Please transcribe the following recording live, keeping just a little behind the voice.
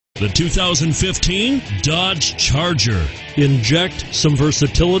The 2015 Dodge Charger. Inject some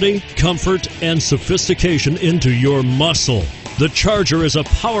versatility, comfort, and sophistication into your muscle. The Charger is a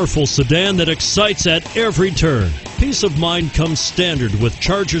powerful sedan that excites at every turn. Peace of mind comes standard with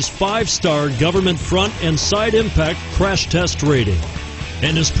Charger's 5-star government front and side impact crash test rating,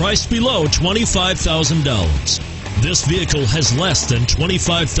 And is priced below $25,000. This vehicle has less than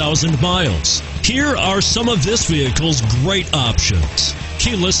 25,000 miles. Here are some of this vehicle's great options: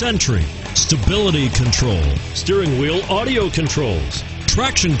 keyless entry, stability control, steering wheel audio controls,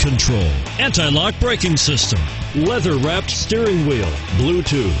 traction control, anti-lock braking system, leather-wrapped steering wheel,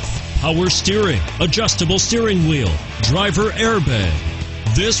 Bluetooth, power steering, adjustable steering wheel, driver airbag.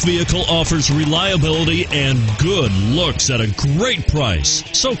 This vehicle offers reliability and good looks at a great price.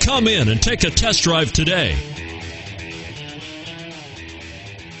 So come in and take a test drive today.